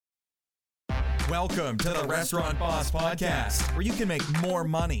Welcome to the Restaurant Boss Podcast, where you can make more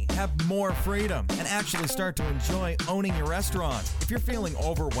money, have more freedom, and actually start to enjoy owning your restaurant. If you're feeling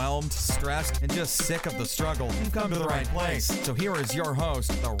overwhelmed, stressed, and just sick of the struggle, you've come to the right place. So here is your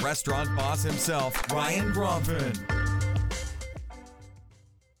host, the Restaurant Boss himself, Ryan Gromfin.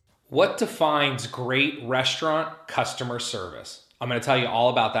 What defines great restaurant customer service? I'm going to tell you all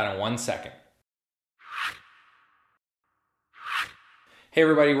about that in 1 second. Hey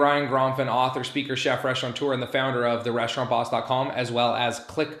everybody, Ryan Gromfin, author, speaker, chef, restaurateur, and the founder of therestaurantboss.com as well as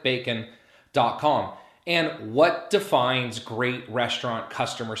clickbacon.com. And what defines great restaurant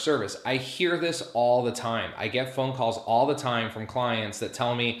customer service? I hear this all the time. I get phone calls all the time from clients that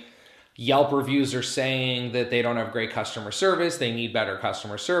tell me Yelp reviews are saying that they don't have great customer service, they need better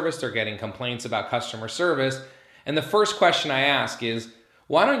customer service, they're getting complaints about customer service. And the first question I ask is,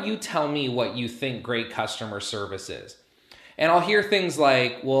 why don't you tell me what you think great customer service is? And I'll hear things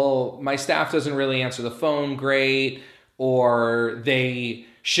like, well, my staff doesn't really answer the phone great, or they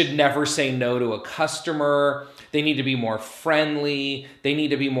should never say no to a customer. They need to be more friendly. They need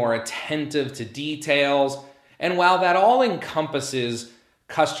to be more attentive to details. And while that all encompasses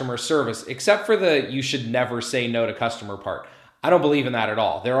customer service, except for the you should never say no to customer part, I don't believe in that at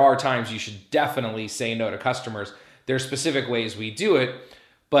all. There are times you should definitely say no to customers. There are specific ways we do it,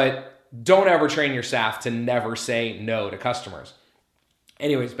 but don't ever train your staff to never say no to customers.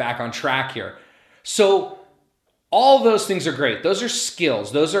 Anyways, back on track here. So all those things are great. Those are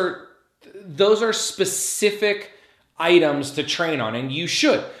skills. Those are specific items to train on, and you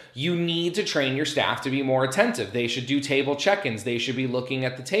should. You need to train your staff to be more attentive. They should do table check-ins. They should be looking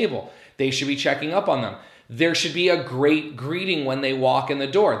at the table. They should be checking up on them. There should be a great greeting when they walk in the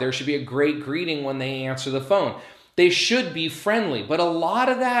door. There should be a great greeting when they answer the phone. They should be friendly, but a lot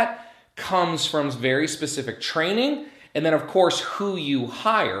of that comes from very specific training, and then of course who you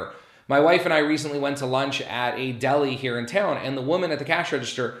hire. My wife and I recently went to lunch at a deli here in town, and the woman at the cash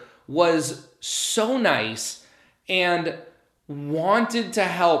register was so nice and wanted to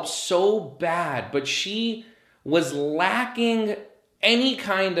help so bad, but she was lacking any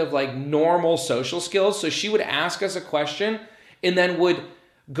kind of like normal social skills. So she would ask us a question and then would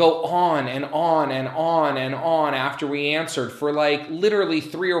go on and on and on and on after we answered for like literally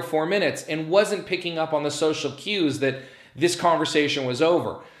 3 or 4 minutes and wasn't picking up on the social cues that this conversation was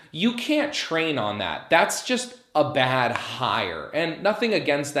over. You can't train on that. That's just a bad hire. And nothing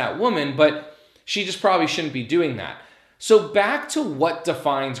against that woman, but she just probably shouldn't be doing that. So back to what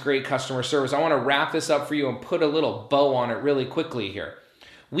defines great customer service. I want to wrap this up for you and put a little bow on it really quickly here.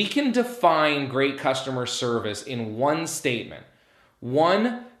 We can define great customer service in one statement.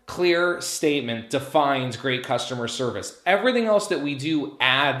 One clear statement defines great customer service. Everything else that we do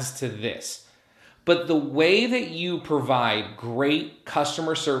adds to this. But the way that you provide great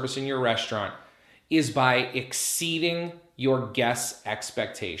customer service in your restaurant is by exceeding your guests'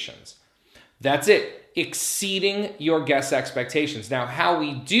 expectations. That's it. Exceeding your guests' expectations. Now, how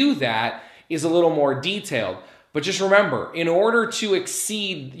we do that is a little more detailed. But just remember, in order to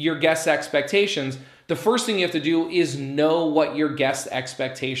exceed your guests' expectations, the first thing you have to do is know what your guest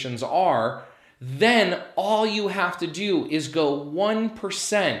expectations are. Then all you have to do is go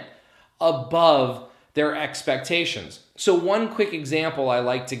 1% above their expectations. So one quick example I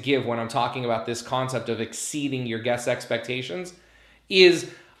like to give when I'm talking about this concept of exceeding your guest expectations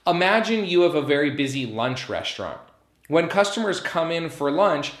is, imagine you have a very busy lunch restaurant. When customers come in for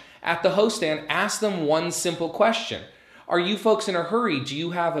lunch, at the host stand, ask them one simple question. Are you folks in a hurry? Do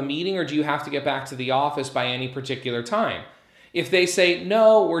you have a meeting, or do you have to get back to the office by any particular time? If they say,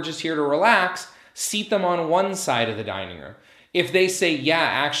 no, we're just here to relax, seat them on one side of the dining room. If they say, yeah,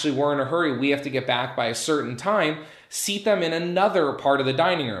 actually, we're in a hurry, we have to get back by a certain time, seat them in another part of the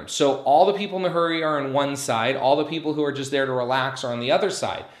dining room. So all the people in the hurry are on one side, all the people who are just there to relax are on the other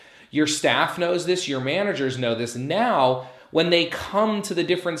side. Your staff knows this, your managers know this. Now, when they come to the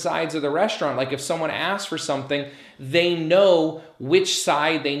different sides of the restaurant, like if someone asks for something, they know which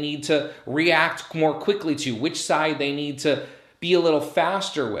side they need to react more quickly to, which side they need to be a little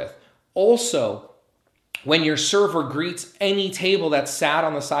faster with. Also, when your server greets any table that's sat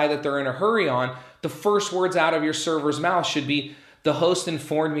on the side that they're in a hurry on, the first words out of your server's mouth should be, the host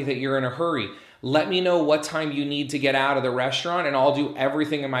informed me that you're in a hurry. Let me know what time you need to get out of the restaurant, and I'll do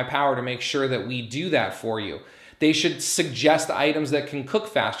everything in my power to make sure that we do that for you. They should suggest items that can cook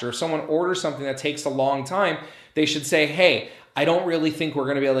faster. If someone orders something that takes a long time, they should say, hey, I don't really think we're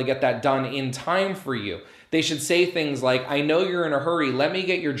going to be able to get that done in time for you. They should say things like, I know you're in a hurry. Let me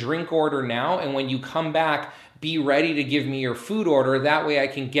get your drink order now. And when you come back, be ready to give me your food order. That way I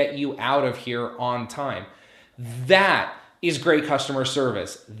can get you out of here on time. That is great customer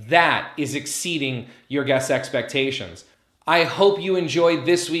service. That is exceeding your guests' expectations. I hope you enjoyed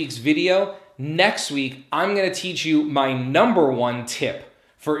this week's video. Next week, I'm going to teach you my number one tip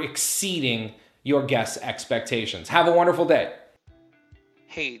for exceeding your guests' expectations. Have a wonderful day.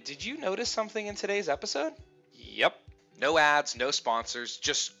 Hey, did you notice something in today's episode? Yep. No ads, no sponsors,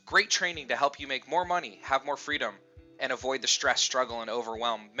 just great training to help you make more money, have more freedom, and avoid the stress, struggle, and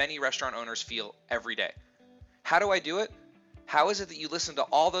overwhelm many restaurant owners feel every day. How do I do it? How is it that you listen to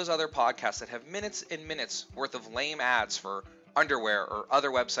all those other podcasts that have minutes and minutes worth of lame ads for underwear or other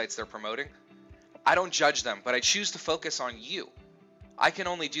websites they're promoting? I don't judge them, but I choose to focus on you. I can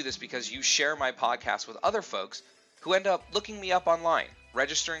only do this because you share my podcast with other folks who end up looking me up online,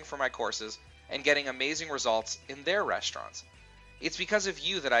 registering for my courses, and getting amazing results in their restaurants. It's because of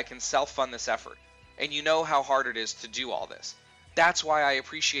you that I can self-fund this effort, and you know how hard it is to do all this. That's why I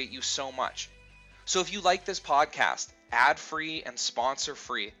appreciate you so much. So if you like this podcast, ad-free and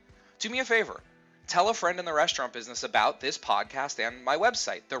sponsor-free, do me a favor. Tell a friend in the restaurant business about this podcast and my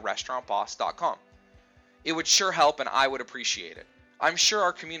website, therestaurantboss.com. It would sure help and I would appreciate it. I'm sure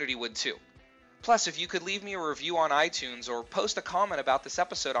our community would too. Plus, if you could leave me a review on iTunes or post a comment about this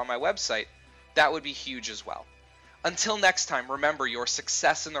episode on my website, that would be huge as well. Until next time, remember your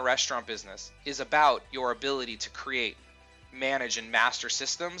success in the restaurant business is about your ability to create, manage, and master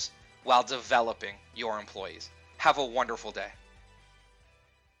systems while developing your employees. Have a wonderful day.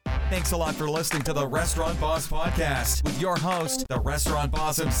 Thanks a lot for listening to the Restaurant Boss Podcast with your host, the restaurant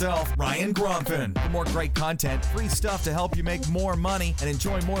boss himself, Ryan Gromfin. For more great content, free stuff to help you make more money and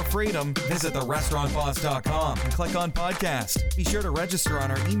enjoy more freedom, visit therestaurantboss.com and click on podcast. Be sure to register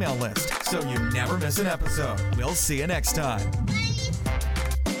on our email list so you never miss an episode. We'll see you next time.